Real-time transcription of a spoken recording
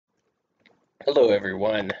Hello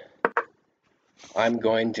everyone, I'm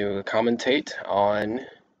going to commentate on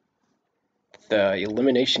the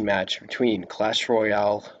elimination match between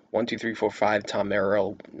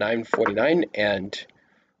ClashRoyale12345 tommerrall949 and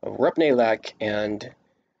Rupnaylak and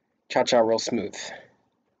Real Smooth.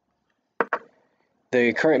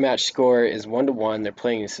 The current match score is 1-1. They're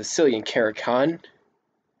playing a Sicilian Kayak.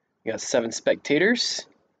 We got 7 spectators.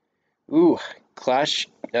 Ooh,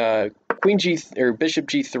 Queen G or Bishop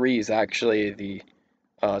G3 is actually the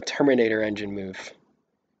Terminator engine move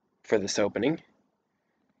for this opening.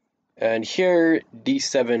 And here,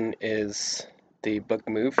 D7 is the book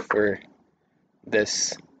move for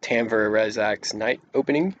this Tamver Rezax Knight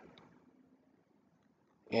opening.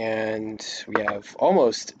 And we have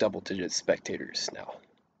almost double-digit spectators now.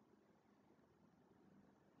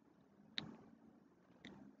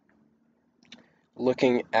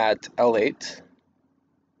 Looking at L8.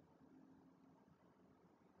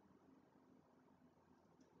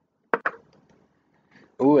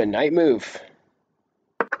 Ooh, a knight move.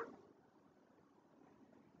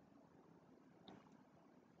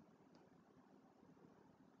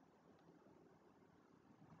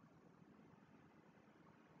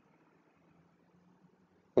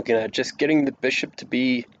 Looking at just getting the bishop to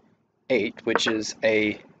B8, which is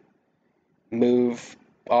a move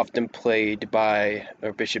often played by,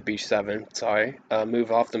 or bishop B7, sorry, a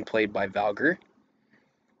move often played by Valgr.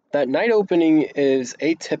 That knight opening is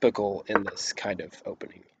atypical in this kind of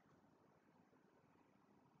opening.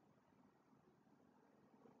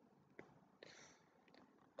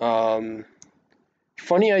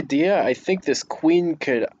 Funny idea, I think this queen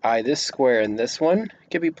could eye this square and this one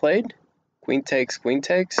could be played. Queen takes,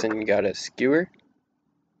 and you got a skewer.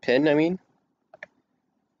 Pin, I mean.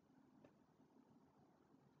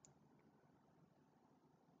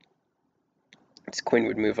 This queen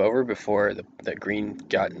would move over before the green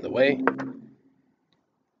got in the way.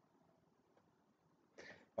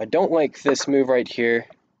 I don't like this move right here,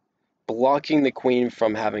 blocking the queen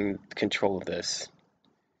from having control of this.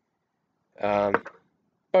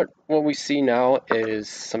 But what we see now is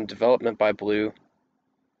some development by blue,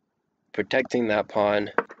 protecting that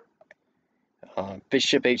pawn.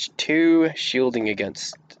 Bishop H2, shielding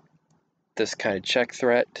against this kind of check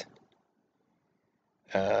threat.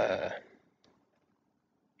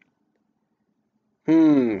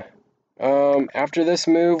 After this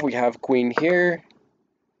move, we have queen here,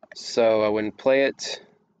 so I wouldn't play it.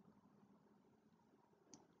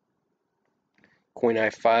 Queen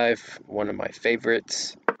I5, one of my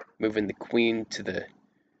favorites, moving the queen to the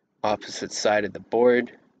opposite side of the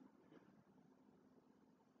board.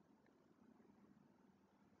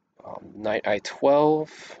 Knight I12,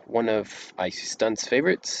 one of Icy Stun's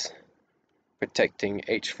favorites, protecting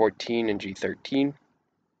H14 and G13.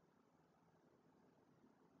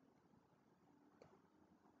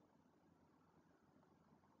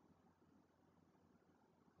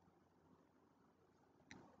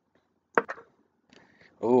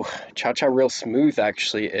 Oh, Real Smooth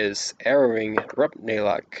actually is arrowing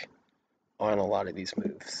Rupnaylak on a lot of these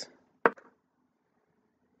moves.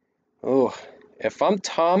 Oh, if I'm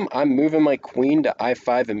Tom, I'm moving my queen to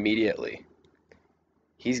I5 immediately.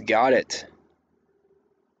 He's got it.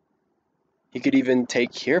 He could even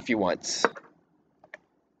take here if he wants.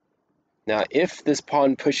 Now, if this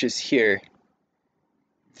pawn pushes here,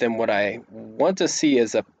 then what I want to see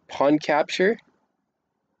is a pawn capture,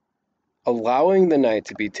 allowing the knight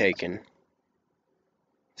to be taken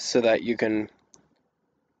so that you can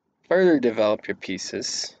further develop your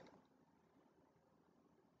pieces,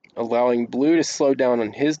 allowing blue to slow down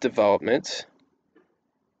on his development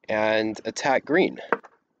and attack green.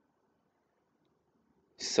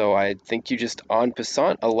 So I think you just en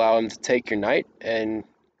passant allow him to take your knight and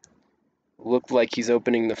look like he's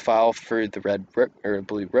opening the file for the red rook or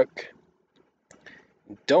blue rook.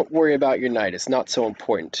 Don't worry about your knight, it's not so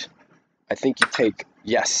important. I think you take,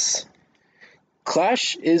 yes.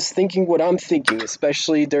 Clash is thinking what I'm thinking,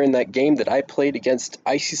 especially during that game that I played against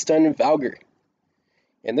Icy Stun and Valgr.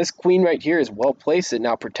 And this queen right here is well placed. It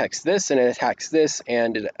now protects this and it attacks this,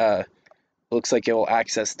 and it looks like it will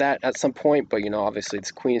access that at some point, but obviously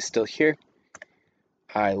this queen is still here.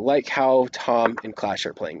 I like how Tom and Clash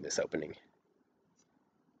are playing this opening.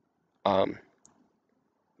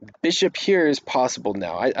 Bishop here is possible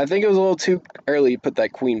now. I think it was a little too early to put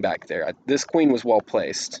that queen back there. This queen was well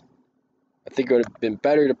placed. I think it would have been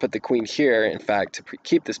better to put the queen here, in fact, to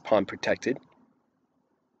keep this pawn protected.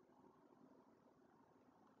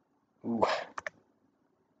 Ooh.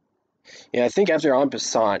 Yeah, I think after en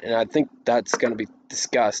passant, and I think that's going to be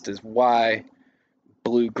discussed, is why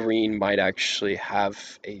blue-green might actually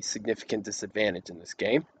have a significant disadvantage in this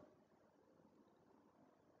game.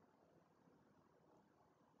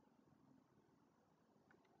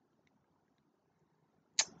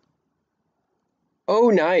 Oh,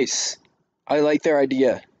 nice. I like their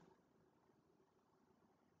idea.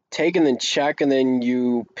 Take and then check, and then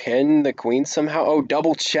you pin the queen somehow. Oh,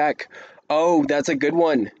 double check. Oh, that's a good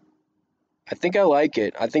one. I think I like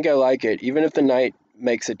it. I think I like it. Even if the knight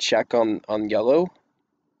makes a check on yellow,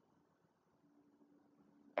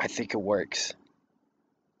 I think it works.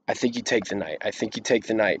 I think you take the knight. I think you take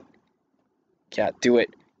the knight. Yeah, do it.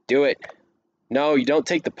 Do it. No, you don't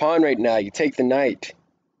take the pawn right now. You take the knight.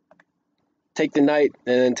 Take the knight,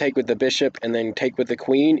 and then take with the bishop, and then take with the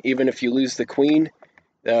queen. Even if you lose the queen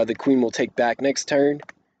will take back next turn.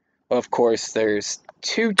 Of course, there's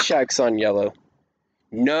 2 checks on yellow.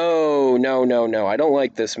 No, no, no, no. I don't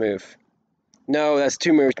like this move. No, that's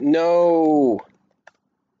 2 moves. No!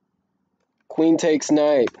 Queen takes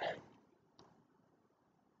knight.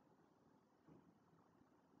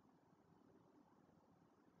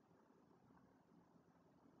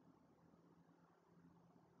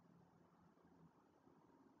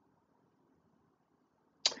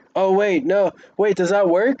 Oh, wait, no. Wait, does that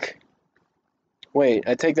work? Wait,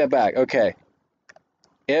 I take that back. Okay.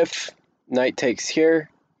 If knight takes here,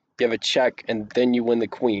 you have a check, and then you win the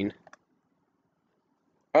queen.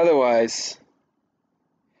 Otherwise,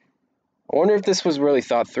 I wonder if this was really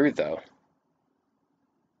thought through, though.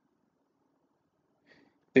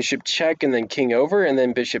 Bishop check, and then king over, and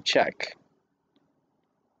then bishop check.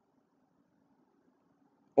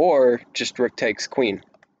 Or just rook takes queen.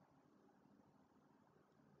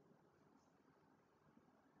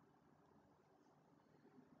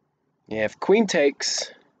 Yeah, if queen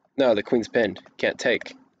takes... No, the queen's pinned. Can't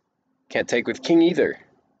take. Can't take with king either.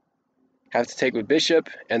 Have to take with bishop,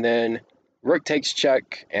 and then rook takes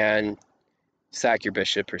check, and sack your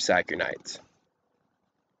bishop or sack your knights.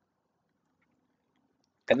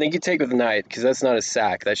 I think you take with knight, because that's not a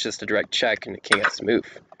sack. That's just a direct check, and the king has to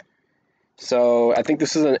move. So I think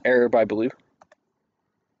this is an error by blue.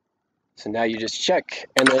 So now you just check,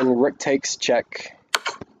 and then rook takes check,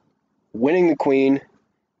 winning the queen,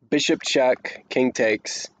 bishop check, king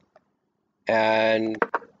takes, and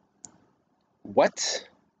what?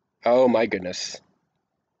 Oh my goodness.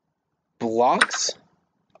 Blocks?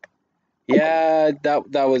 Yeah,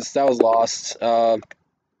 that was lost.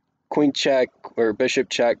 Queen check or bishop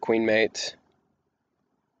check, queen mate.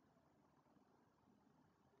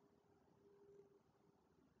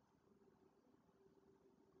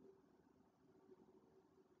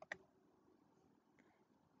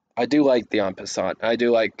 I do like the en passant. I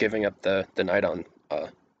do like giving up the knight on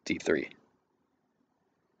d3.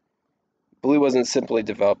 Blue wasn't simply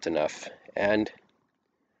developed enough, and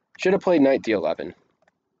should have played knight d11.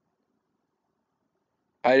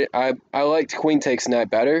 I liked queen takes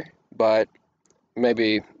knight better, but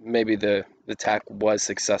maybe the attack was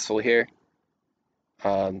successful here.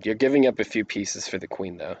 You're giving up a few pieces for the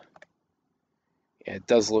queen, though. Yeah, it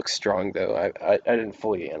does look strong, though. I didn't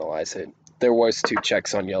fully analyze it. There was 2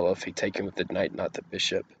 checks on yellow if he'd taken with the knight, not the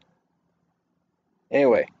bishop.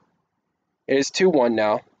 Anyway, it is 2-1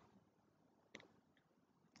 now,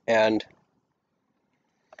 and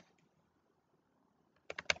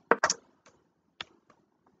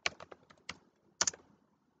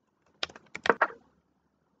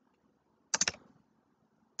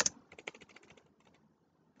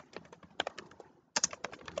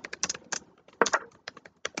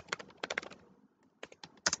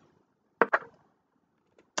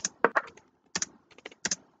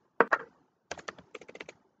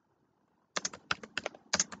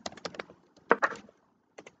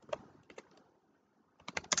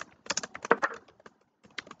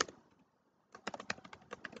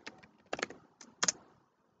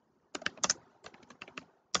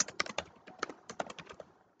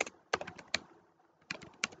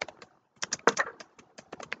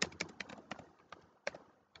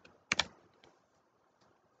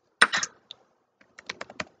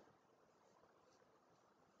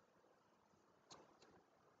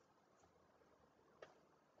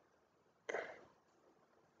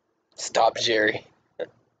stop Jerry.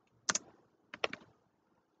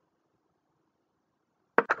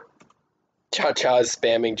 Cha-Cha is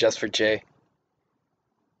spamming just for Jay.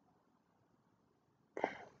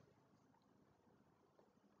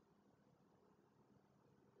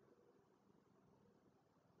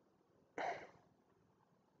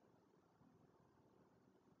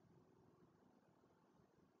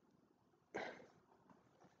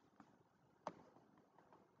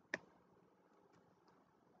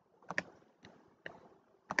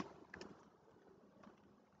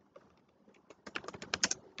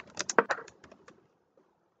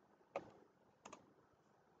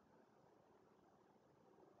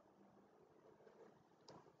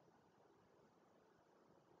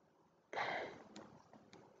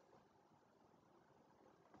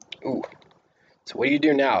 Ooh. So what do you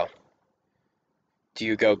do now? Do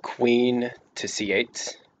you go queen to c8?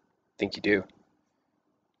 I think you do.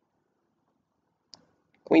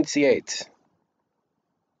 Queen c8.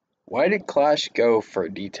 Why did Clash go for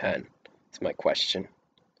d10? That's my question.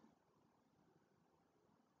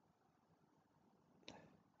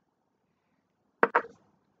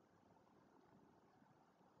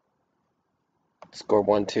 Score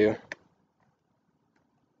 1-2.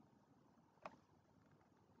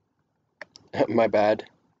 My bad.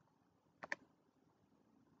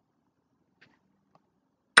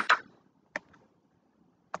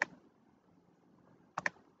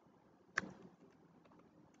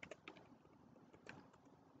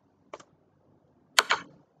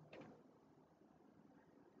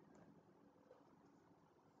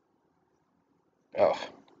 Oh.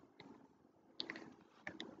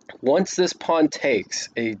 Once this pawn takes,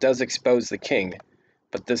 it does expose the king,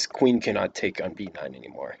 but this queen cannot take on b9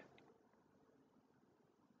 anymore.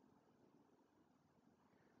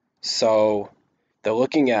 So they're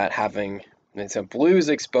looking at having, so blue is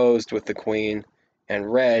exposed with the queen,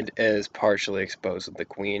 and red is partially exposed with the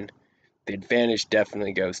queen. The advantage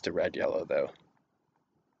definitely goes to red-yellow, though,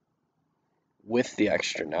 with the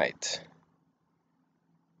extra knight.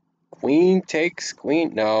 Queen takes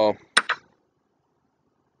queen? No.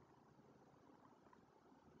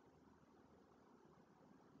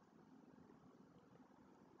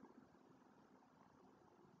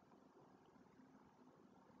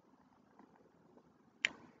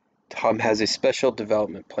 Tom has a special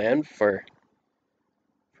development plan for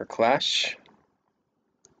Clash.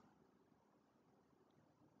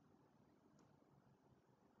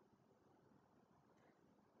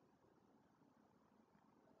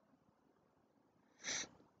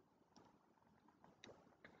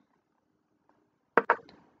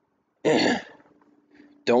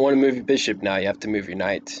 Don't want to move your bishop now, you have to move your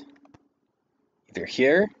knight. Either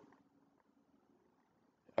here.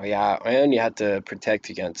 Oh yeah, and you have to protect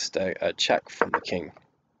against a check from the king.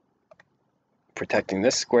 Protecting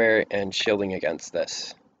this square and shielding against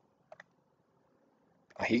this.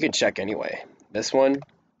 He can check anyway. This one,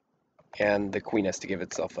 and the queen has to give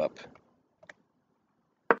itself up.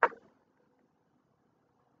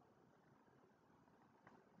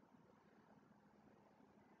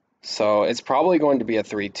 So it's probably going to be a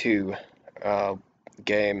 3-2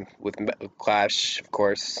 game with Clash, of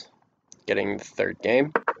course, getting the third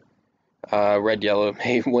game. Red-yellow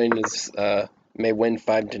may win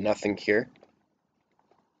 5-0 here.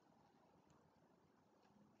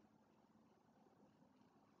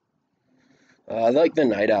 I like the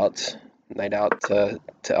knight out to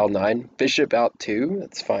L9. Bishop out 2,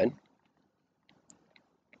 that's fine.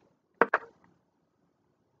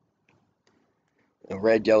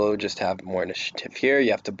 Red-yellow just have more initiative here.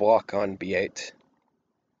 You have to block on b8.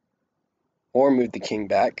 Or move the king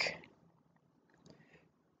back.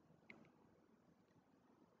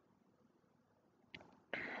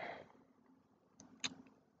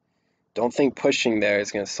 Don't think pushing there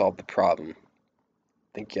is going to solve the problem.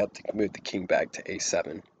 I think you have to move the king back to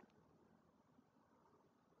a7.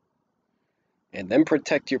 And then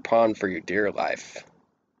protect your pawn for your dear life.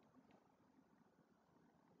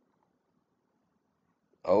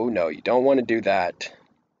 Oh no, you don't want to do that.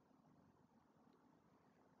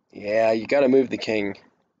 Yeah, you got to move the king.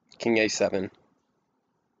 King a7.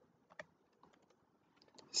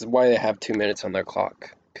 This is why they have 2 minutes on their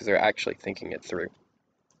clock, because they're actually thinking it through.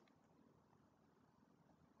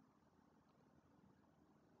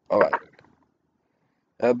 Alright.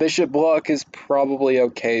 Bishop block is probably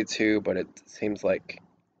okay too, but it seems like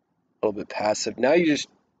a little bit passive. Now you just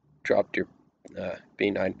dropped your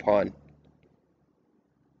b9 pawn.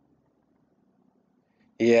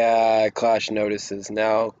 Yeah, Clash notices.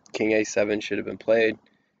 Now king a7 should have been played.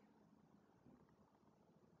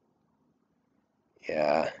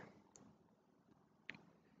 Yeah.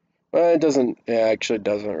 Well, it actually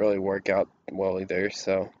doesn't really work out well either,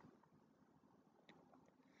 so.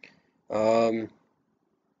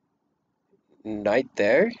 Knight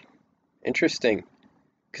there? Interesting.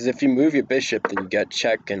 Because if you move your bishop, then you get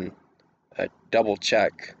check and a double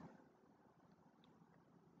check.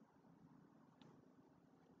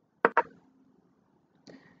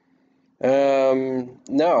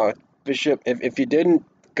 No, bishop, if you didn't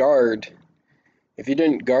guard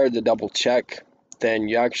the double check, then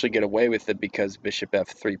you actually get away with it because bishop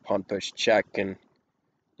f3 pawn push check and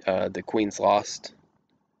the queen's lost.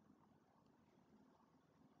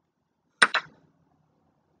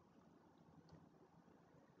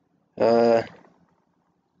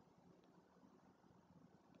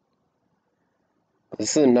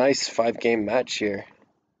 This is a nice 5-game match here.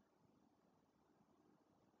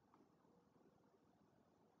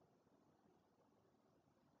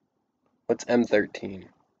 What's M13?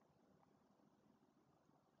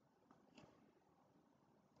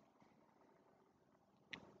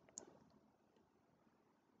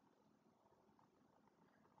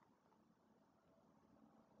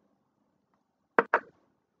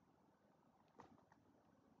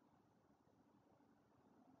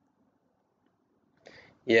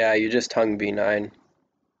 Yeah, you just hung B9.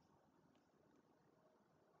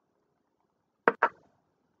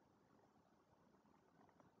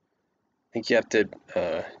 I think you have to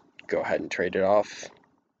go ahead and trade it off.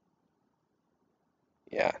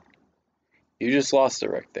 Yeah. You just lost the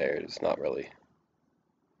rook there. There's not really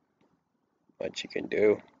much you can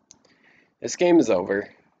do. This game is over.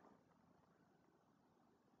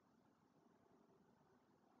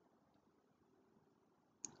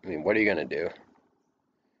 I mean, what are you gonna do?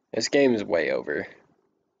 This game is way over.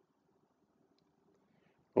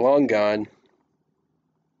 Long gone.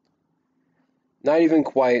 Not even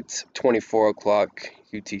quite 24 o'clock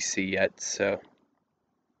UTC yet, so.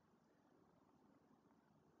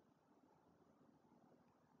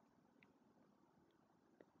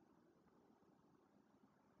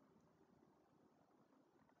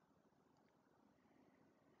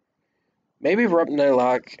 Maybe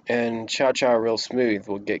Rupnaylak and Cha Cha Real Smooth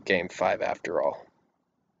will get game 5 after all.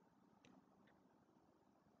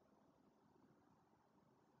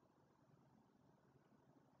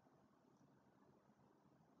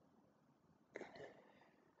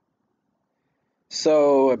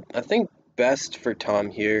 So, I think best for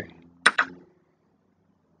Tom here.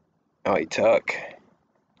 Oh, he took.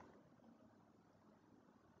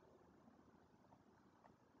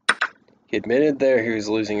 He admitted there he was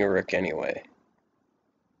losing a rook anyway.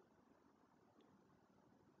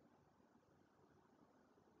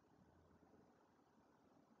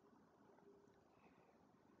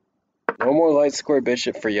 No more light square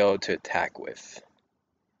bishop for yellow to attack with.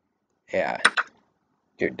 Yeah.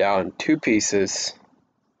 You're down 2 pieces.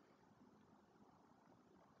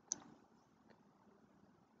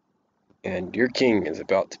 And your king is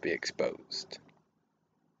about to be exposed.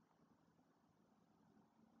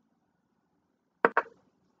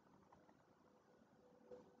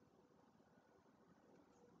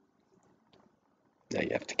 Now you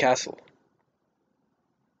have to castle.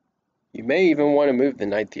 You may even want to move the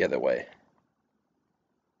knight the other way.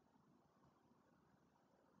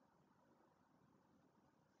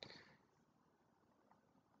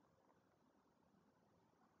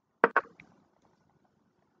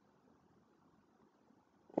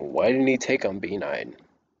 Why didn't he take on b9?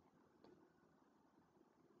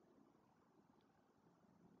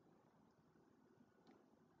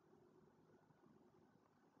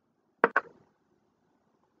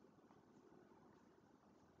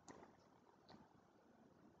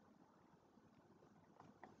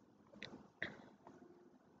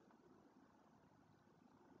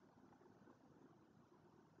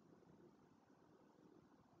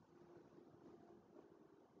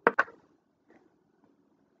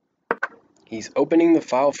 He's opening the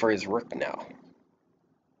file for his rook now.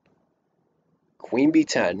 Queen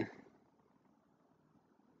b10.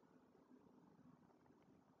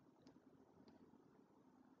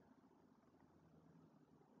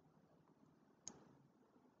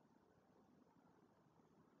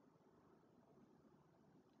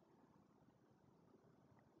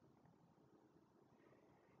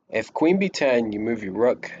 If queen b10, you move your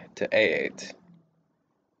rook to a8.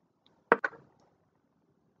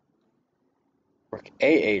 Rook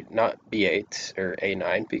a8, not b8 or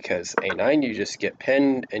a9, because a9 you just get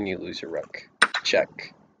pinned and you lose your rook.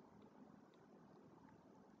 Check.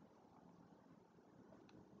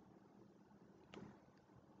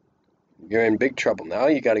 You're in big trouble now.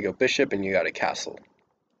 You got to go bishop and you got to castle.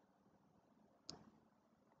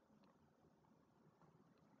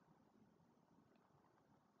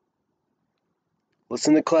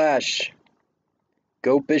 Listen to Clash.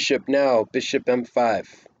 Go bishop now. Bishop m5.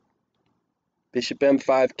 Bishop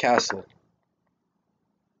m5 castle.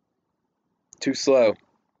 Too slow.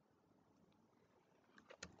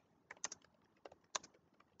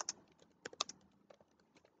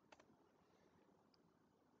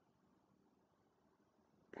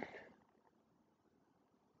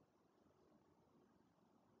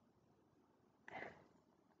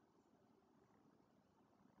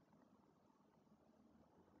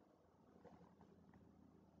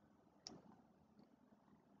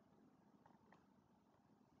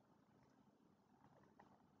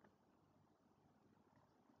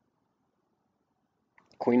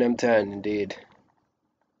 Queen m10, indeed.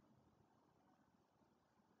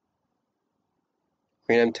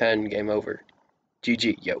 Queen m10, game over.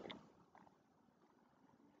 GG, yo.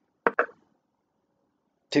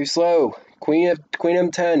 Too slow. Queen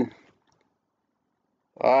M10.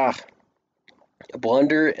 Ah, a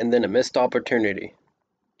blunder and then a missed opportunity.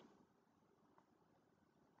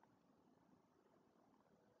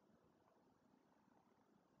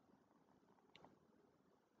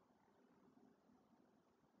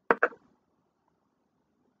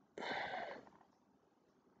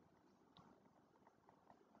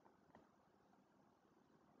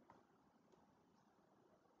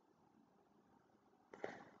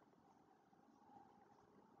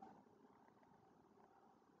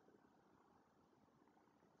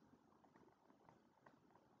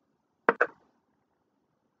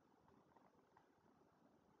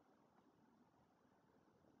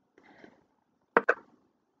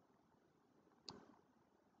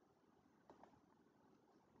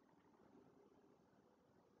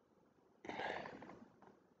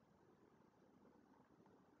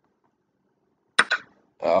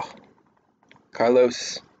 Oh,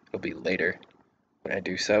 Carlos, it'll be later when I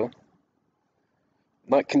do so. I'm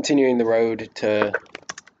not continuing the road to...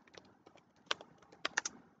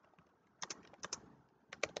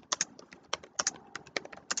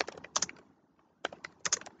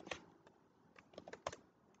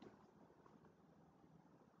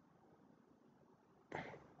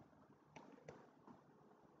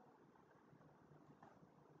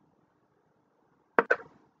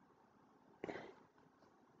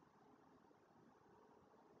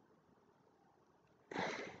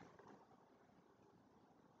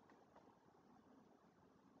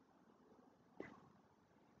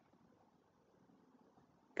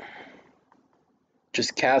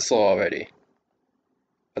 Just castle already.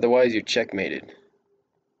 Otherwise, you're checkmated.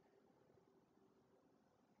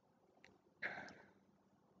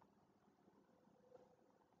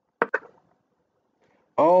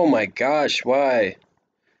 Oh my gosh, why?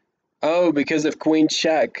 Oh, because of queen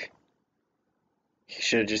check. He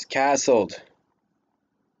should have just castled.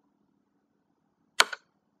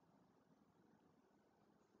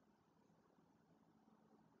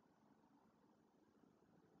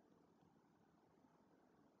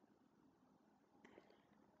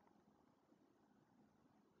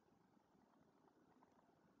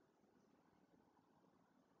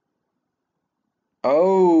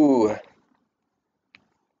 Oh,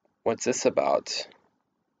 what's this about?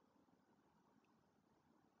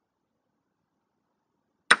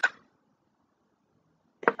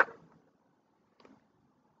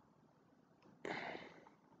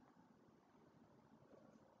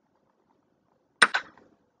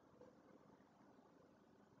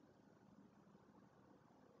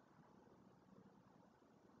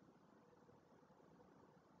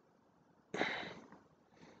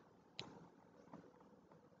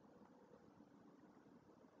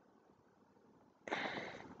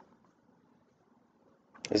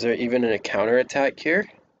 Is there even a counterattack here?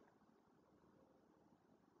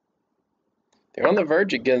 They're on the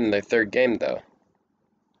verge of getting their third game, though.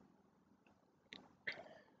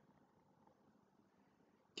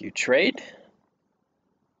 Do you trade?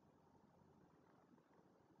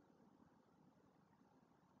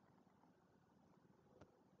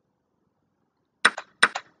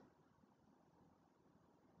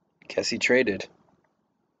 Guess he traded.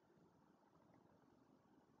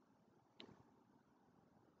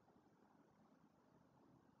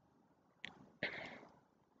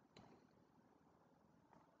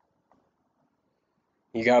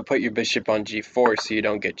 You gotta put your bishop on g4 so you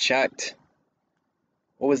don't get checked.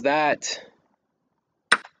 What was that?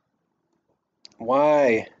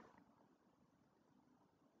 Why?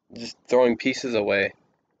 Just throwing pieces away.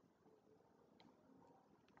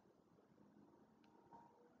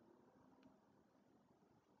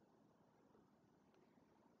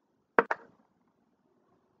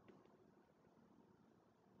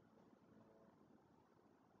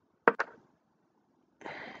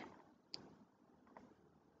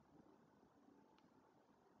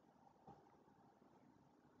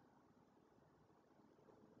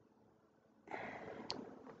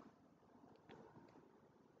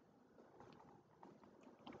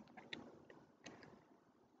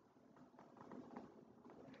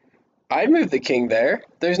 I'd move the king there.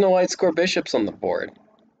 There's no white square bishops on the board.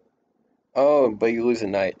 Oh, but you lose a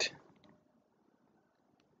knight.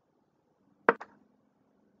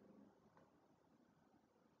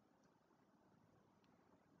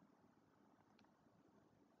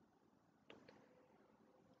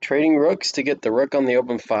 Trading rooks to get the rook on the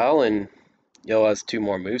open file, and Yellow has 2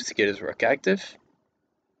 more moves to get his rook active.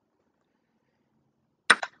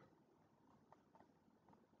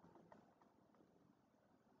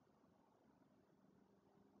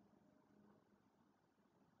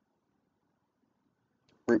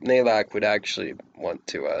 Rupnaylak would actually want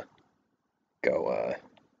to go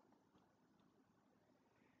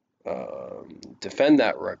defend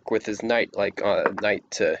that rook with his knight, like knight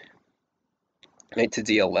to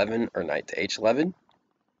d11 or knight to h11,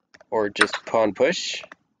 or just pawn push.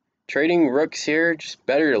 Trading rooks here, just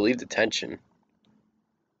better to leave the tension.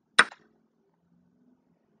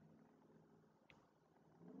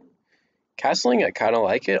 Castling, I kind of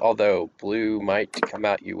like it, although blue might come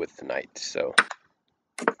at you with the knight, so.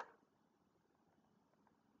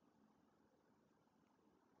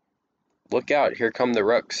 Look out, here come the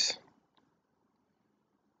rooks.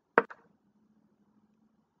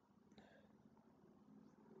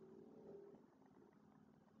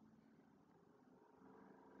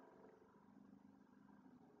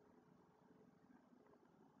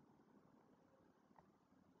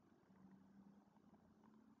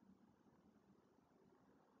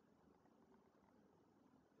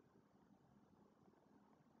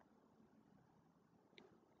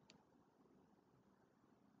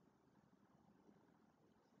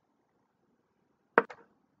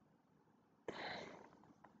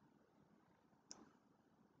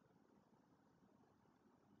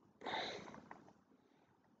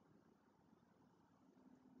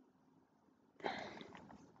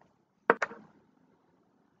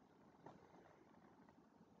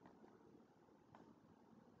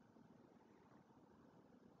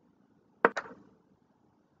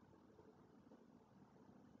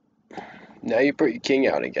 Now you put your king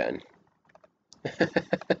out again.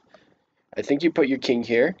 I think you put your king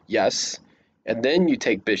here, yes. And then you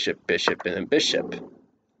take bishop, bishop, and then bishop.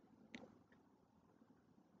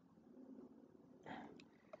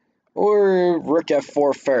 Or rook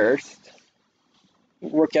f4 first.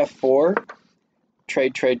 Rook f4.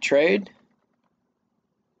 Trade, trade, trade.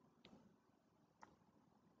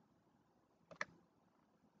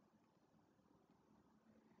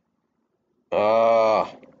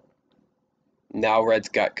 Now red's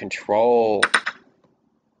got control.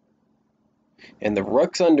 And the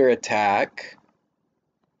rook's under attack.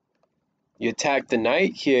 You attack the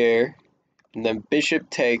knight here, and then bishop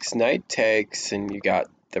takes, knight takes, and you got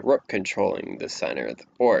the rook controlling the center of the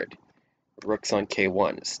board. Rook's on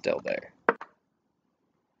k1 is still there.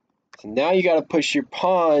 So now you got to push your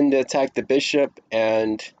pawn to attack the bishop,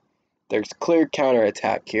 and there's clear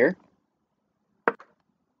counterattack here.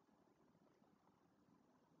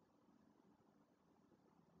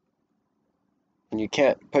 And you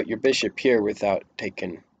can't put your bishop here without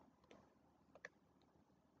taking.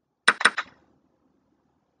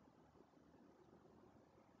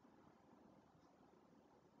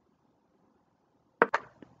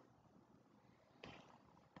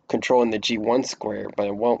 Controlling the g1 square, but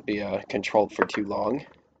it won't be controlled for too long.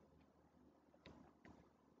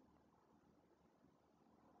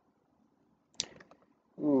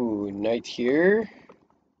 Ooh, knight here.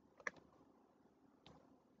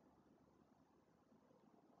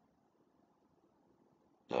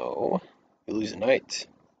 No, you lose a knight.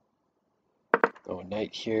 Oh,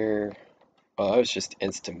 knight here. Oh, that was just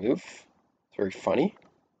instant move. It's very funny.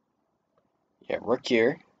 Yeah, rook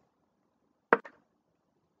here.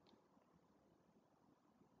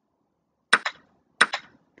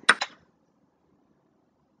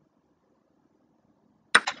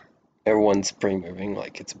 Everyone's pre-moving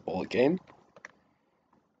like it's a bullet game.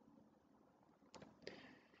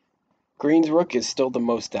 Green's rook is still the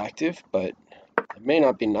most active, but it may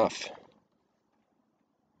not be enough.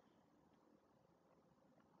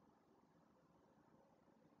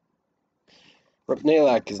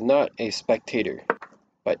 Rupnaylak is not a spectator,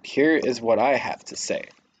 but here is what I have to say.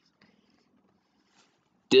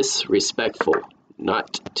 Disrespectful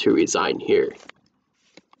not to resign here.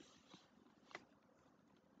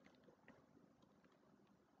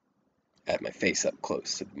 I have my face up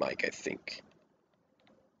close to the mic, I think.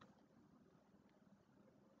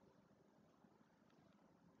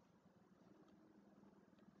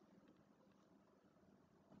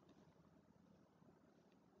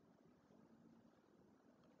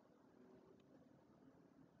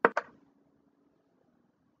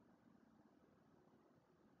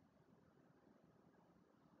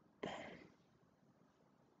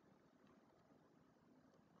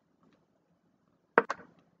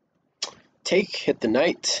 Take, hit the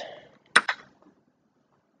knight.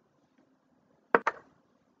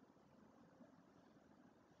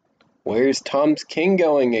 Where's Tom's king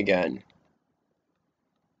going again?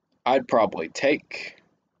 I'd probably take.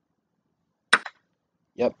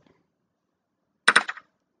 Yep.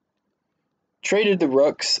 Traded the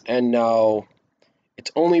rooks, and now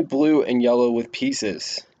it's only blue and yellow with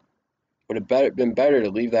pieces. Would have been better to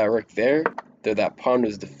leave that rook there, though that pawn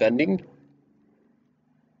was defending.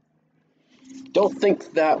 Don't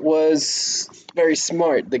think that was very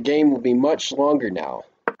smart. The game will be much longer now.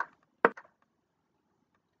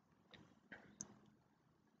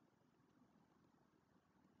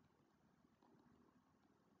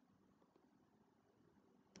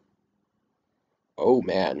 Oh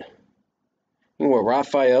man. What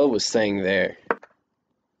Raphael was saying there.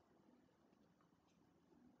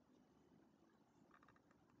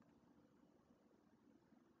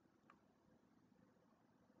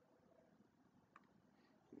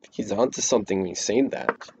 He's onto something when he's saying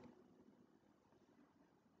that.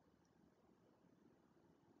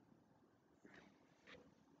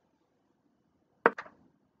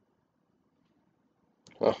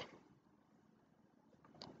 Oh.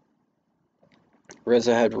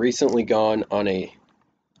 Reza had recently gone on a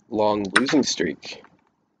long losing streak.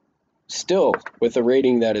 Still, with a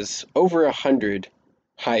rating that is over 100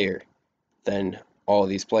 higher than all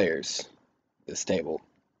these players, this table.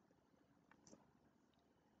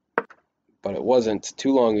 But it wasn't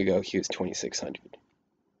too long ago he was 2600.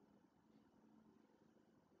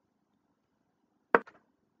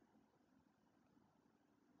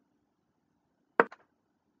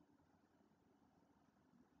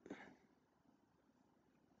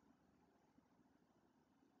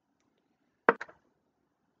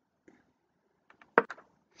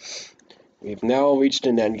 We've now reached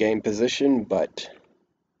an endgame position, but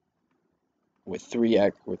with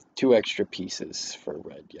two extra pieces for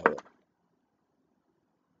red, yellow.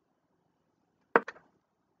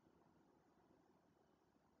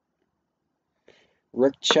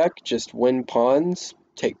 Rook check, just win pawns,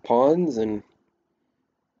 take pawns, and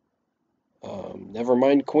never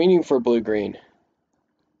mind queening for blue-green.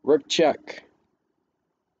 Rook check.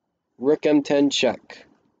 Rook M10 check.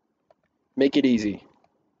 Make it easy.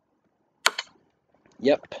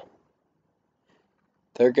 Yep.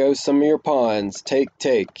 There goes some of your pawns. Take,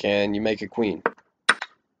 and you make a queen.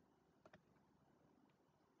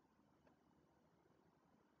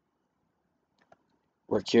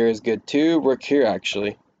 Rook here is good too. Rook here,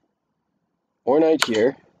 actually. Or knight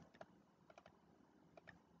here.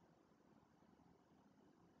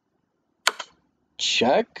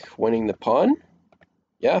 Check. Winning the pawn.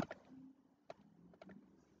 Yeah.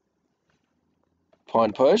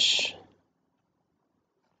 Pawn push.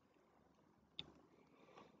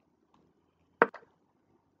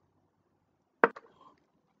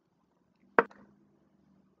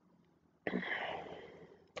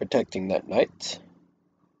 Protecting that knight.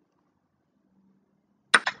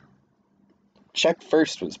 Check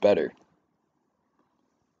first was better.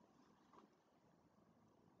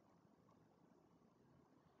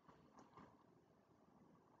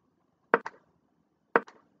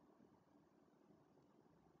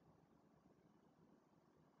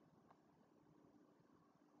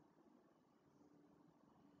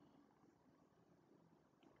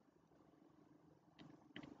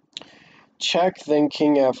 Check, then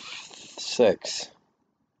king f6.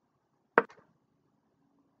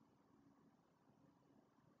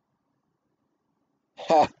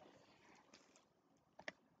 Ha!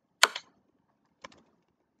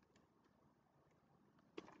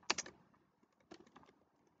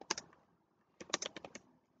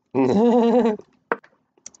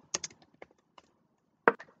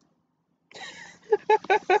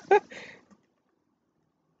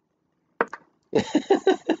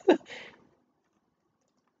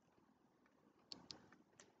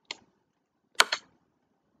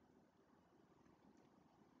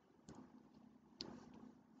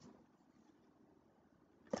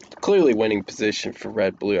 Clearly winning position for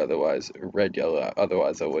red blue, otherwise, or red yellow,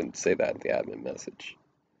 otherwise I wouldn't say that in the admin message.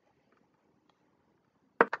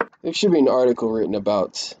 There should be an article written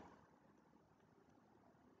about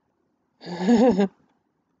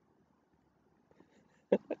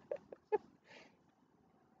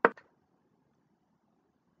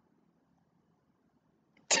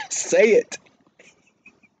say it.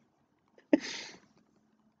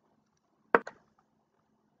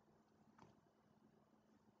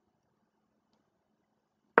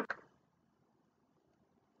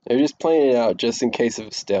 They're just playing it out just in case of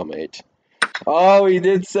a stalemate. Oh, he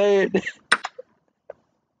did say it.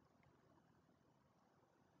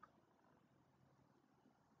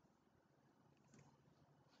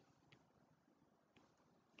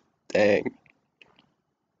 Dang.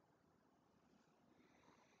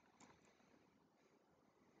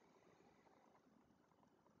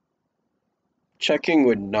 Checking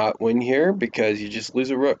would not win here because you just lose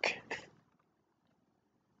a rook.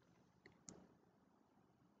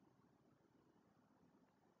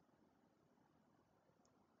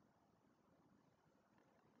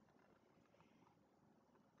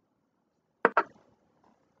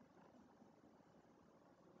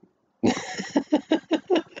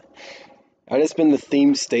 That has been the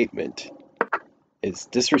theme statement. It's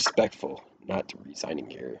disrespectful not resigning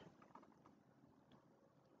here.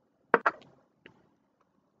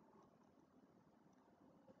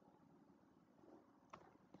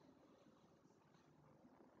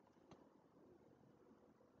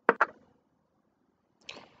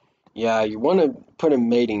 Yeah, you want to put a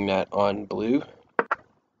mating net on blue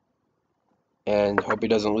and hope he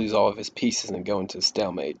doesn't lose all of his pieces and go into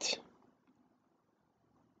stalemate.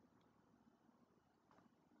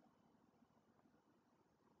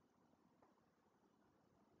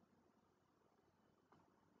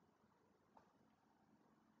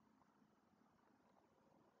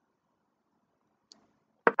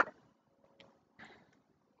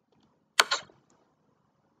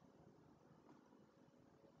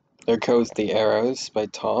 There goes the arrows by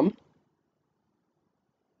Tom.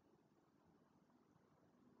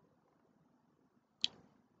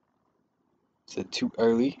 Is it too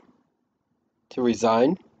early to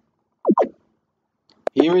resign?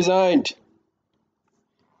 He resigned!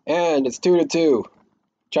 And it's 2-2.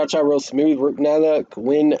 Cha-Cha real smooth. Rupnaylak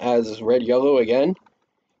win as red-yellow again.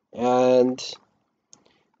 And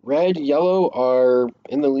red-yellow are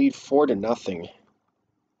in the lead 4-0.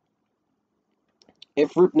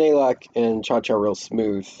 If Rupnaylak and Cha-Cha real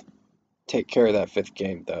smooth take care of that 5th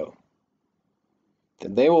game, though,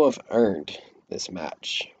 then they will have earned this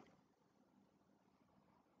match.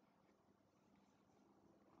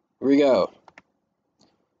 Here we go.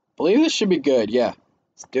 Believe this should be good, yeah.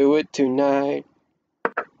 Let's do it tonight.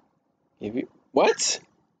 What?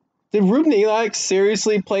 Did Rupnaylak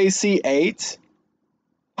seriously play C8?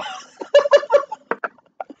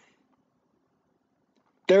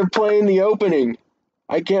 They're playing the opening.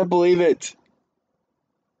 I can't believe it.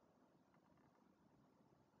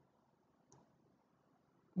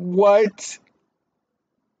 What?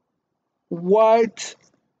 What?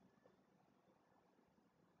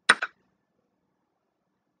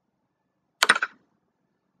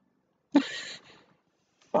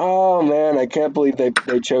 Oh man, I can't believe they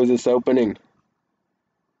chose this opening.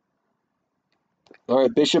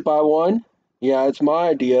 Alright, bishop I1. Yeah, it's my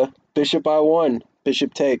idea. Bishop I1.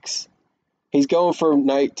 Bishop takes. He's going for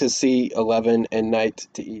knight to C11 and knight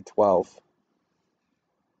to E12.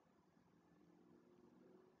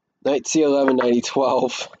 Knight C11, knight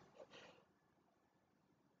E12.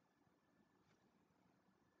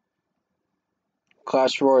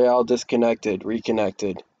 Clash Royale disconnected,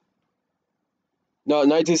 reconnected. No,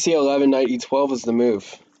 knight to C11, knight E12 is the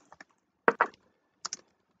move.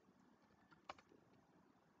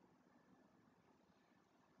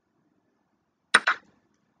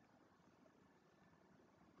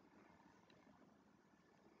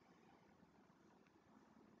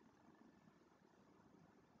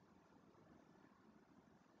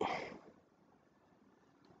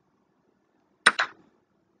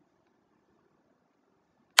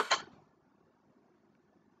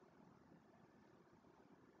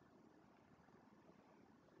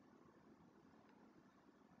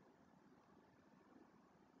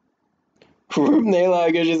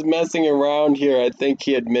 Rupnaylak is just messing around here. I think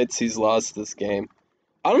he admits he's lost this game.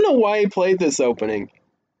 I don't know why he played this opening.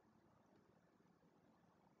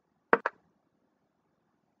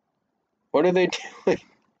 What are they doing?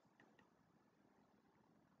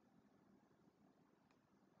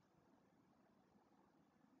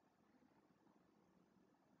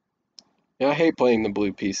 I hate playing the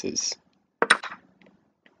blue pieces.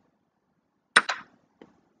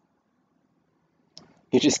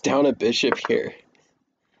 You just down a bishop here.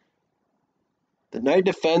 The knight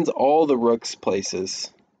defends all the rook's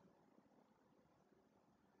places.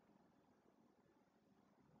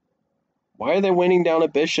 Why are they winning down a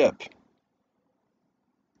bishop?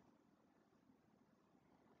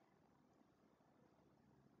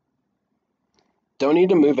 Don't need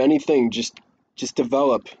to move anything, just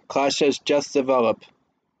develop. Clash says just develop.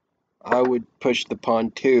 I would push the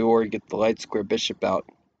pawn too, or get the light square bishop out.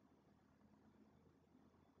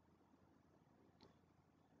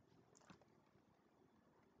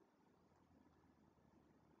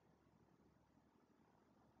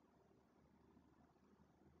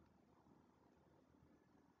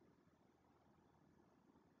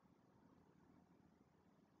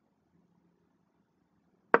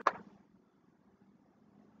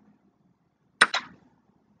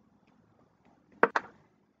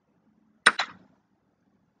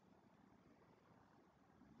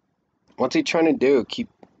 What's he trying to do? Keep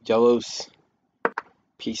yellow's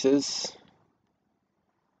pieces?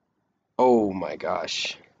 Oh my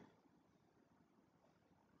gosh.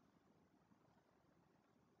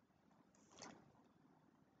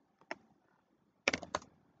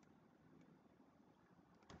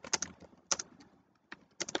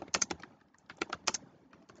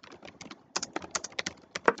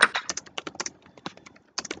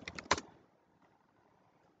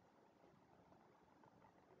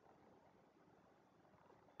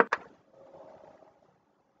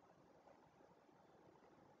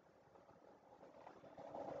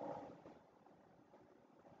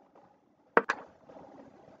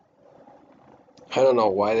 I don't know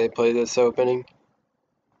why they play this opening.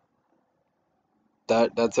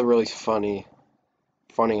 That's a really funny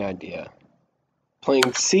idea. Playing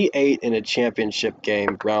C8 in a championship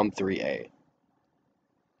game, round 3A.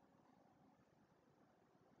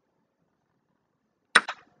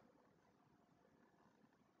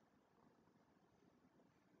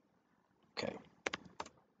 Okay.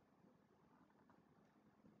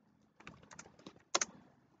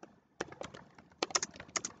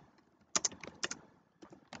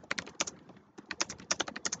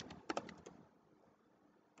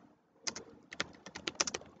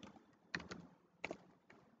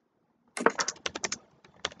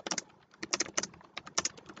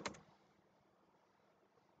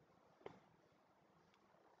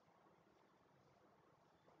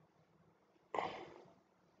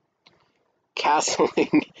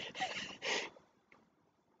 Castling.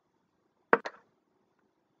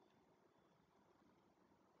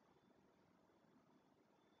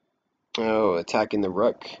 Oh, attacking the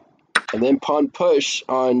rook. And then pawn push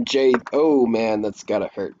on J. Oh man, that's gotta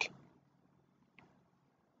hurt.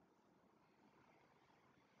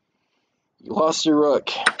 You lost your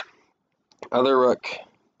rook. Other rook.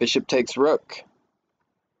 Bishop takes rook.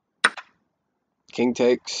 King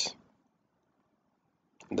takes.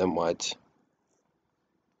 And then what?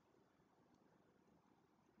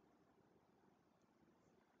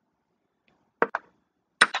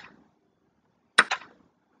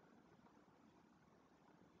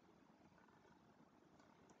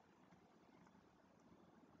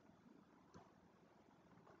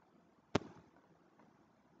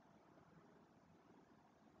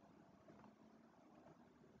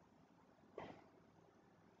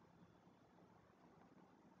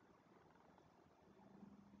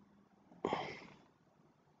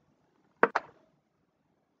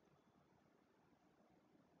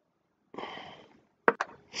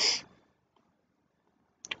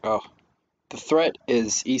 Oh, the threat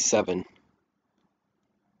is E7.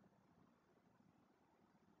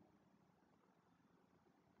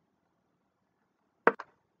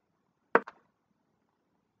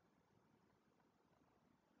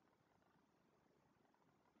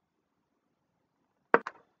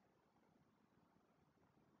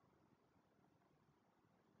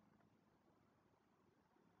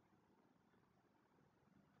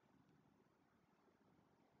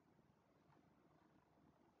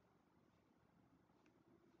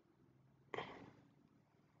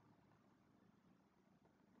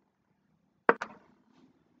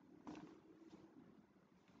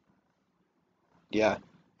 Yeah.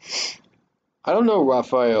 I don't know,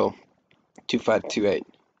 Raphael2528.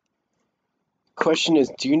 Question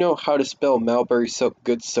is, do you know how to spell Mulberry soap,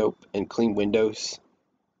 good soap, and clean windows?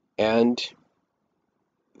 And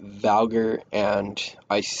Valgar and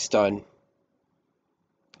Ice Stun.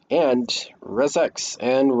 And Rezex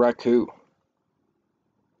and Raku.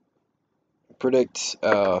 Predict,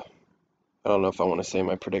 I don't know if I want to say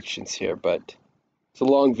my predictions here, but it's a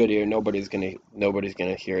long video, nobody's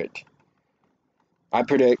gonna hear it. I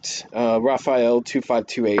predict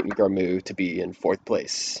Raphael2528 and Gramu to be in 4th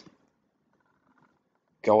place.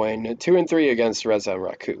 Going 2 and 3 against Reza and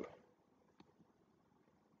Raku.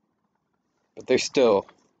 But they're still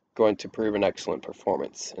going to prove an excellent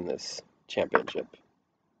performance in this championship.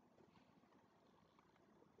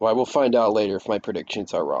 Well, I will find out later if my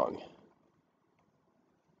predictions are wrong.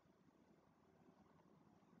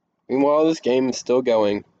 Meanwhile, this game is still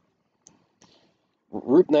going.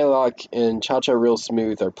 Rupnaylak and Cha-Cha Real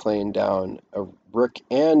Smooth are playing down a rook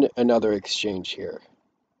and another exchange here.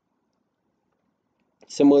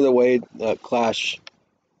 Similar to the way Clash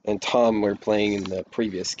and Tom were playing in the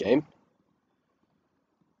previous game.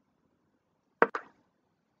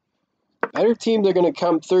 Better team, they're going to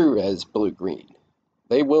come through as blue-green.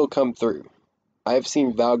 They will come through. I have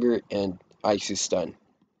seen Valgar and Icy Stun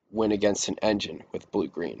win against an engine with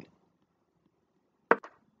blue-green.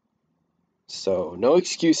 So, no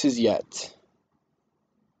excuses yet.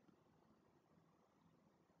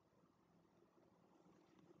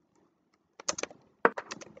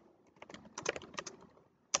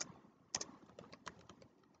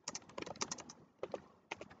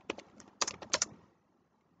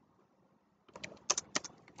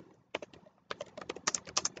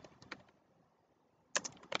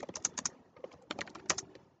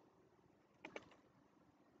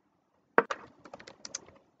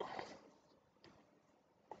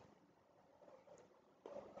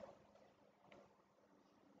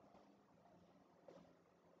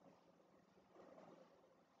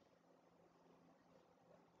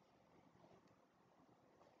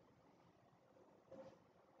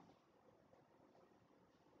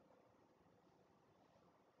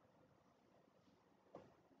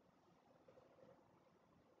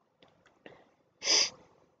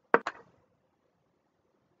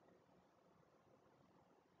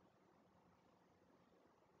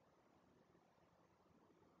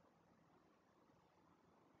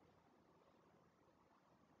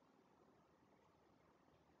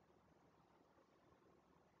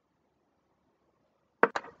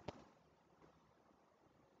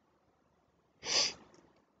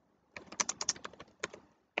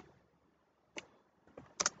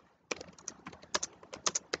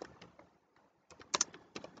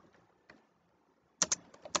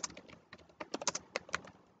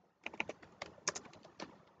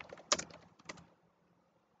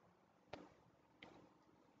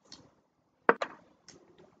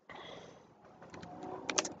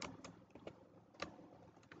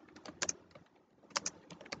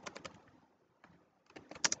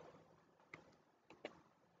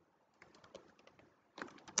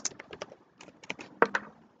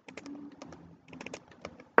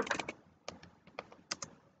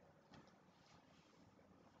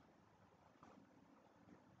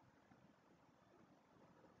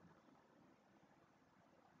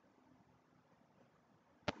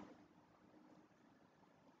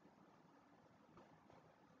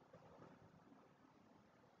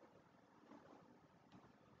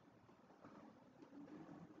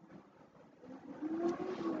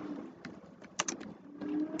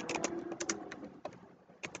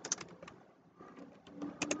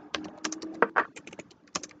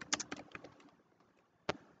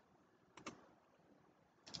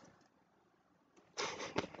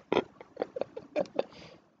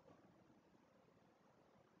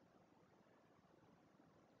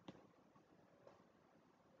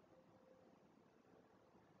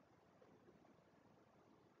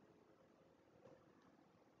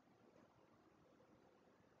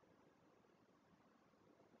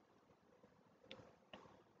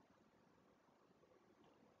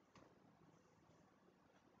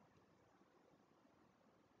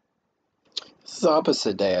 It's the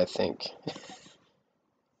opposite day, I think.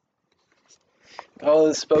 All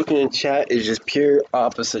that's spoken in chat is just pure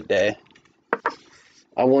opposite day.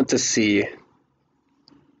 I want to see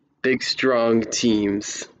big, strong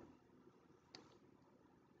teams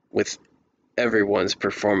with everyone's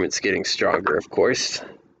performance getting stronger, of course.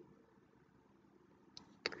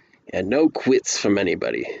 And no quits from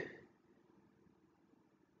anybody.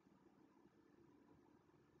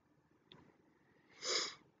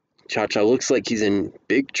 Cha-Cha looks like he's in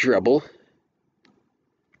big trouble.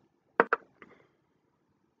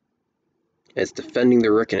 As defending the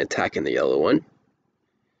rook and attacking the yellow one.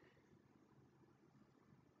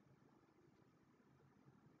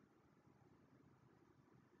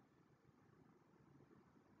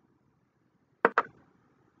 I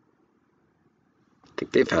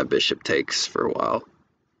think they've had bishop takes for a while.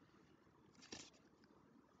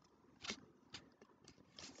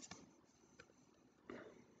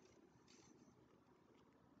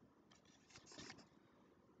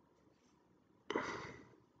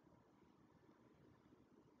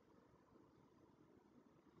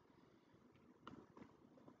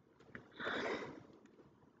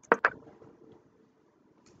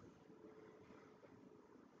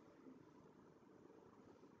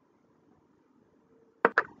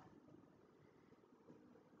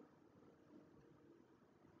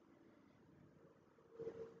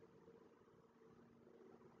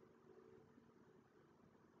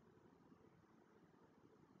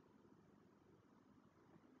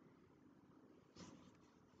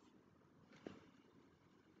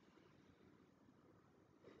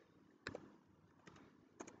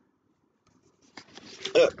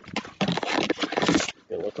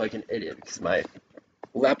 I look like an idiot because my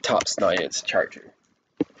laptop's not in its charger.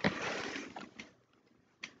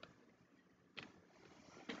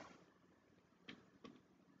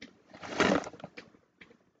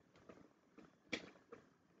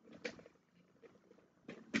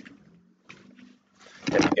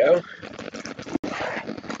 There we go.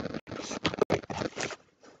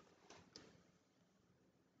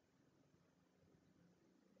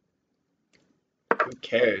 Who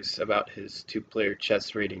cares about his two-player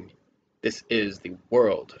chess rating? This is the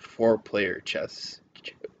World 4-Player Chess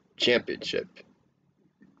Championship.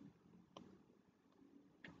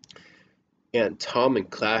 And Tom and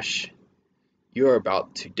Clash, you are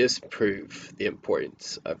about to disprove the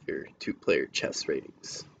importance of your two-player chess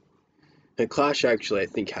ratings. And Clash actually, I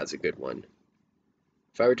think, has a good one.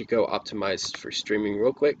 If I were to go optimized for streaming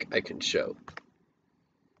real quick, I can show.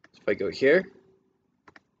 If I go here,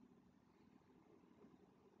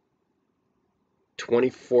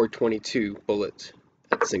 2422 bullet.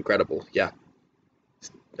 That's incredible. Yeah.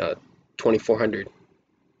 2400.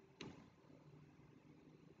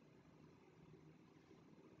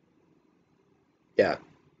 Yeah.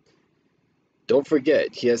 Don't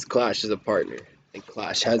forget, he has Clash as a partner. And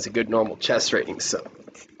Clash has a good normal chess rating, so.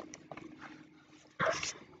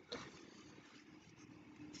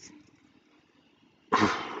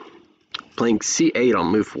 Playing c8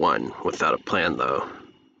 on move 1 without a plan, though.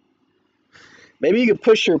 Maybe you could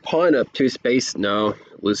push your pawn up 2 space. No,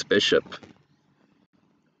 lose bishop.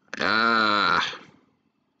 Ah.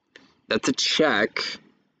 That's a check.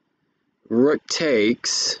 Rook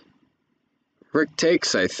takes. Rook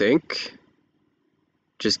takes, I think.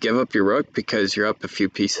 Just give up your rook because you're up a few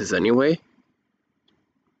pieces anyway.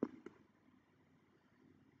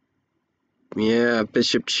 Yeah,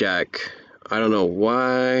 bishop check. I don't know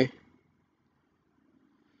why.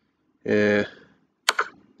 Yeah.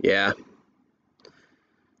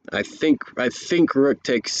 I think rook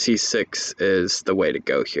takes c6 is the way to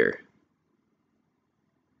go here.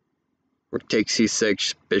 Rook takes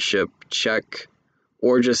c6, bishop check,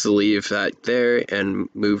 or just leave that there and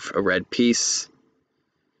move a red piece.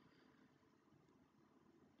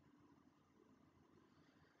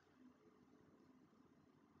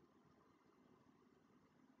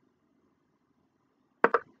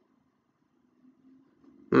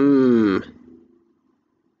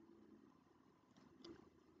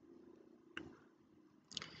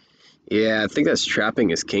 Yeah, I think that's trapping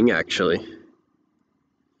his king, actually.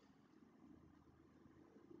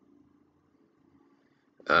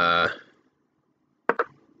 Yeah,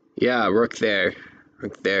 rook there.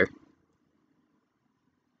 Rook there.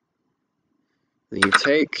 Then you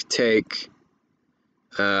take.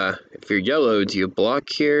 If you're yellow, do you block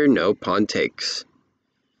here? No, pawn takes.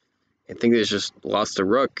 I think they just lost a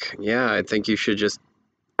rook. Yeah, I think you should just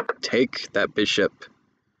take that bishop.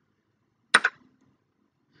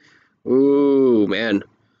 Ooh, man.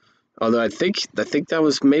 Although I think that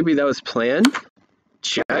was planned.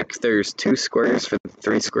 Check. There's 2 squares for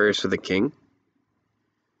 3 squares for the king.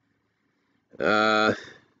 Yeah,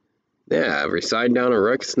 every side down a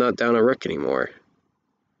rook, it's not down a rook anymore.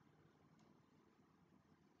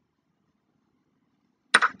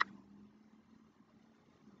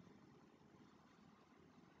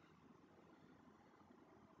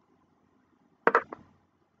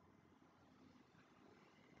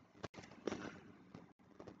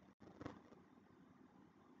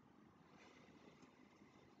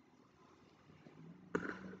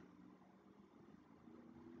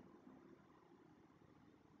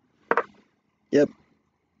 Yep.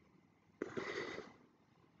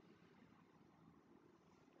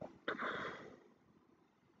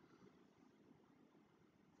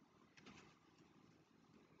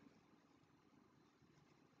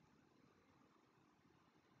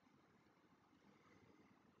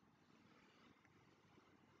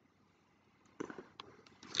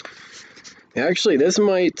 Actually, this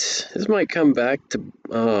might come back to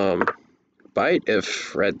bite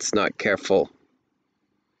if red's not careful.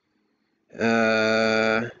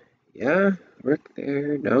 Yeah, rook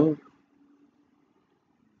there, no.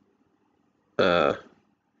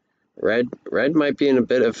 Red might be in a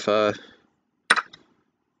bit of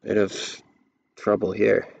trouble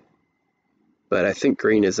here. But I think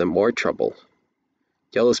green is in more trouble.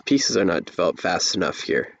 Yellow's pieces are not developed fast enough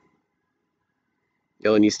here.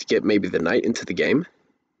 Yellow needs to get maybe the knight into the game.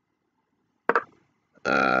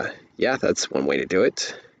 Yeah, that's one way to do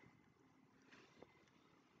it.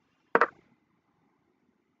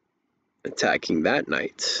 Attacking that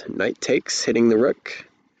knight. Knight takes, hitting the rook,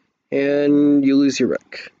 and you lose your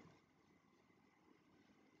rook.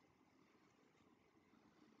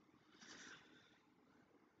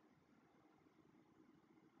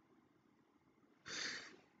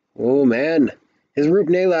 Oh man, is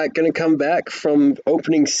Rupnaylak gonna come back from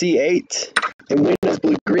opening c8 and win as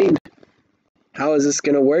blue-green? How is this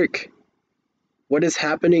gonna work? What is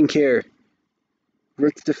happening here?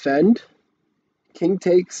 Rook defend? King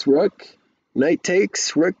takes, rook, knight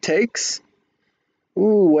takes, rook takes.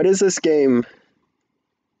 Ooh, what is this game?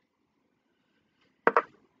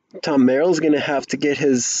 Tommerrall's gonna have to get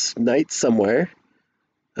his knight somewhere.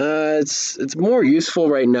 It's more useful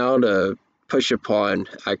right now to push a pawn,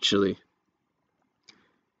 actually.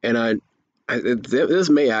 And this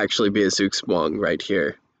may actually be a Zugzwang right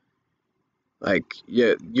here. Like,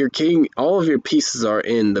 yeah, your king, all of your pieces are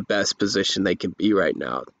in the best position they can be right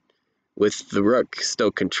now, with the rook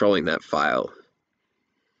still controlling that file.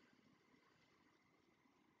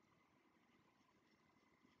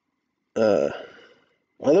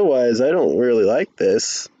 Otherwise, I don't really like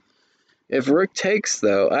this. If rook takes,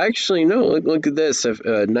 though, actually, no, look at this. If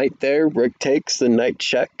knight there, rook takes, then knight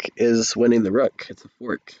check is winning the rook. It's a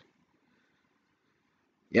fork.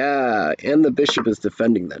 Yeah, and the bishop is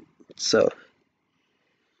defending that. So,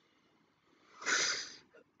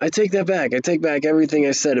 I take that back. I take back everything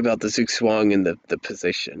I said about the Zugzwang and the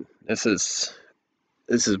position. This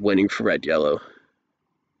is winning for red-yellow.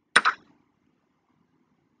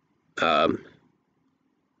 I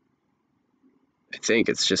think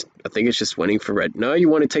it's just winning for red. No, you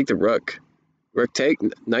want to take the rook. Rook take,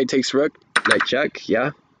 knight takes rook, knight check,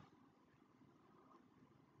 yeah.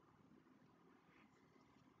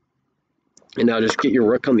 And now just get your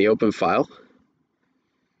rook on the open file.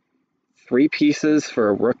 3 pieces for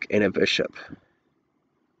a rook and a bishop.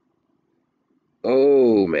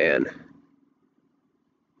 Oh, man.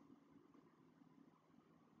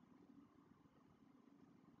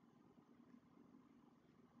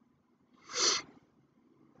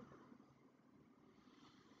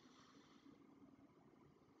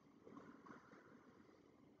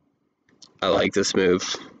 I like this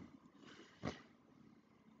move.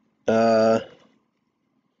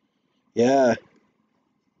 Yeah.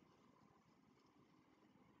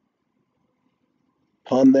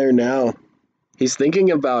 Pawn there now. He's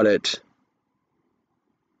thinking about it.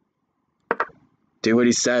 Do what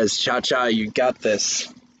he says. Cha-cha, you got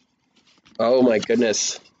this. Oh my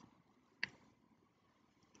goodness.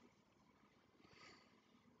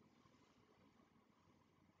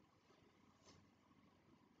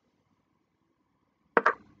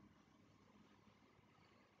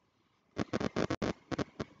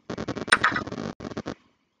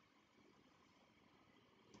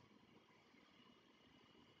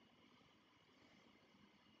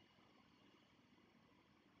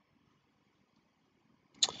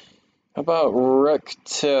 How about rook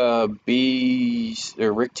to B,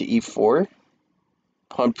 or rook to E4?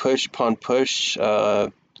 Pawn push,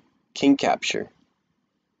 king capture.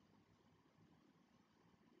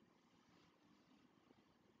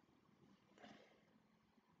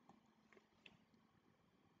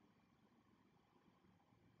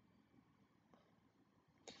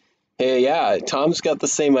 Hey, yeah, Tom's got the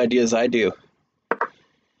same idea as I do.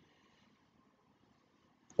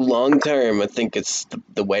 Long term, I think it's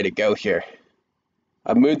the way to go here.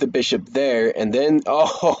 I moved the bishop there, and then,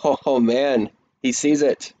 oh man, he sees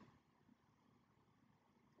it.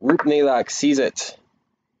 Rupnaylak sees it.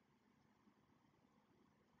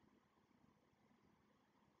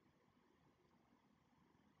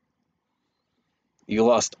 You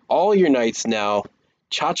lost all your knights now.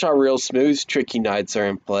 Cha-Cha real smooth's tricky knights are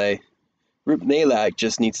in play. Rupnaylak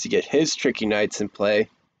just needs to get his tricky knights in play.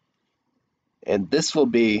 And this will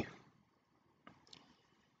be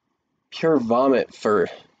pure vomit for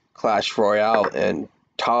Clash Royale and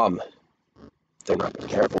Tom. They're not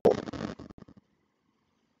careful.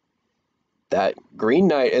 That green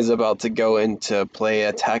knight is about to go into play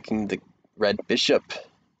attacking the red bishop.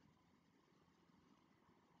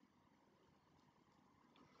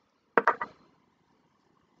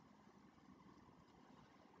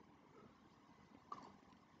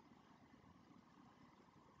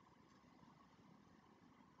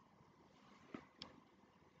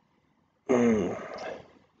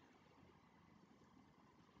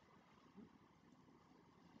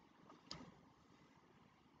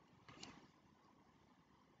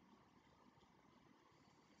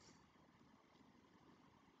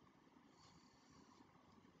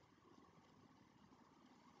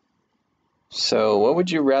 So, what would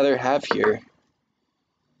you rather have here?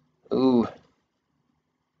 Ooh.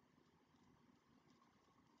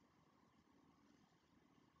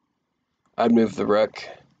 I'd move the rook.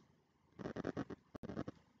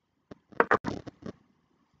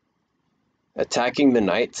 Attacking the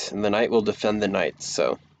knight, and the knight will defend the knight,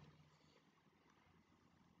 so.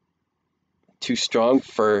 Too strong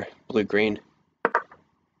for blue-green.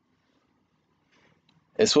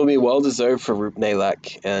 This will be well deserved for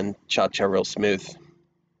Rupnaylak and Cha-Cha real smooth.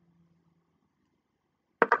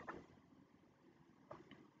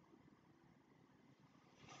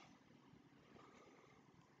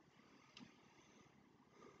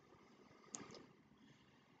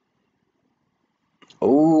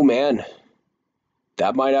 Oh man,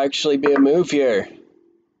 that might actually be a move here.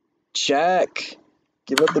 Check.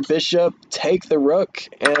 Give up the bishop, take the rook,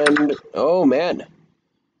 and oh man.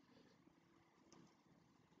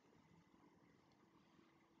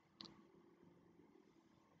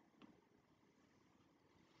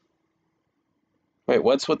 Wait,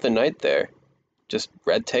 what's with the knight there? Just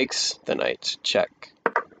red takes the knight. Check.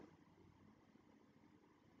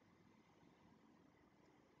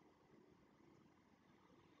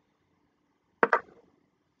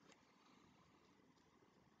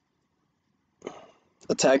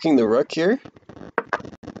 Attacking the rook here.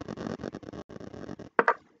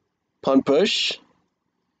 Pawn push.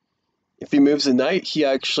 If he moves the knight, he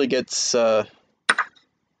actually gets...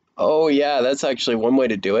 Oh yeah, that's actually one way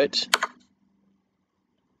to do it.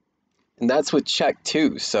 And that's with check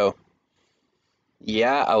too, so...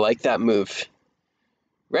 Yeah, I like that move.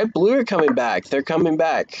 Red-blue are coming back. They're coming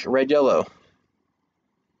back. Red-yellow.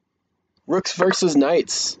 Rooks versus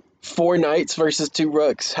knights. 4 knights versus 2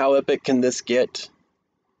 rooks. How epic can this get?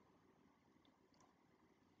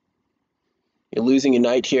 You're losing a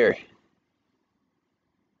knight here.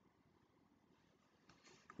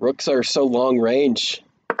 Rooks are so long range.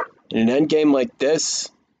 In an endgame like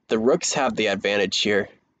this, the rooks have the advantage here.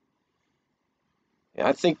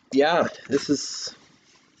 I think, yeah, this is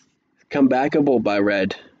comebackable by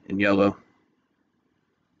red and yellow.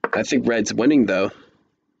 I think red's winning, though.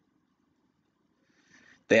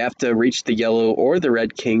 They have to reach the yellow or the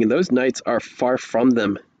red king, and those knights are far from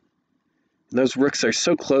them. And those rooks are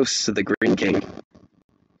so close to the green king.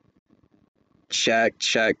 Check,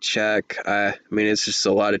 check, check. I mean, it's just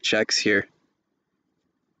a lot of checks here.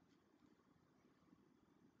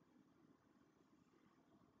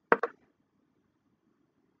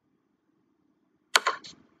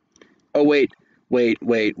 Oh, wait. Rook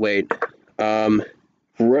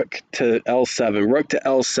to L7. Rook to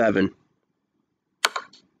L7.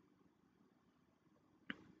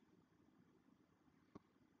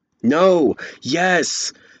 No!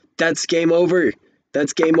 Yes! That's game over!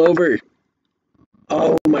 That's game over!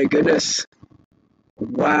 Oh my goodness!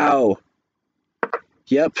 Wow!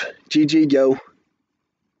 Yep, GG, yo.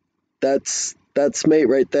 That's mate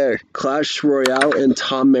right there. Clash Royale and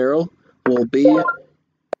Tom Merrill will be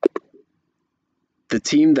the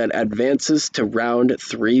team that advances to round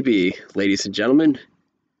 3B. Ladies and gentlemen,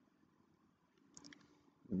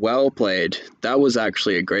 well played. That was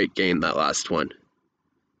actually a great game, that last one.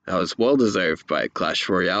 That was well deserved by Clash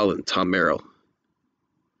Royale and Tom Merrill.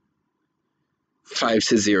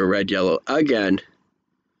 5-0 red-yellow again.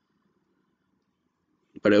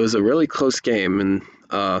 But it was a really close game, and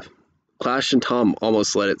Clash and Tom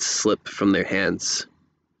almost let it slip from their hands.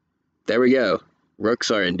 There we go.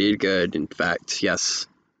 Rooks are indeed good, in fact, yes.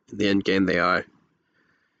 In the end game they are.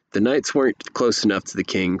 The knights weren't close enough to the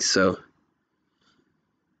king, so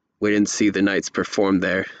we didn't see the knights perform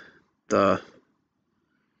there. The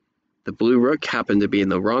blue rook happened to be in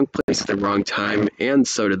the wrong place at the wrong time, and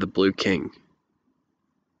so did the blue king.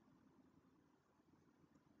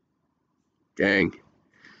 Dang.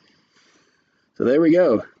 So there we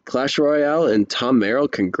go. Clash Royale and Tom Merrill,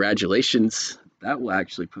 congratulations. That will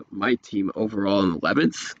actually put my team overall in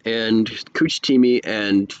 11th, and Kuchtimi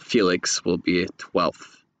and Felix will be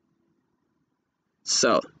 12th.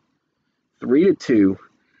 So, 3-2.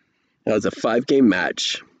 That was a 5-game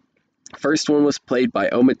match. First one was played by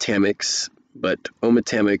Omatamix, but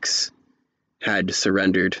Omatamix had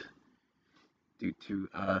surrendered due to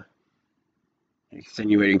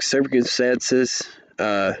extenuating circumstances.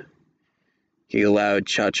 He allowed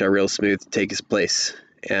Cha-Cha Real Smooth to take his place,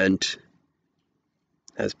 and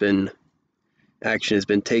action has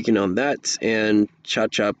been taken on that, and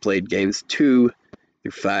Cha-Cha played games 2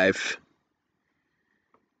 through 5.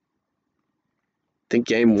 I think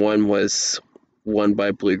game 1 was won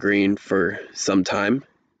by blue-green for some time,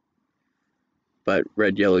 but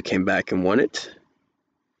red-yellow came back and won it.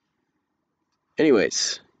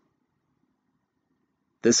 Anyways,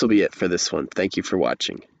 this will be it for this one. Thank you for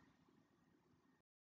watching.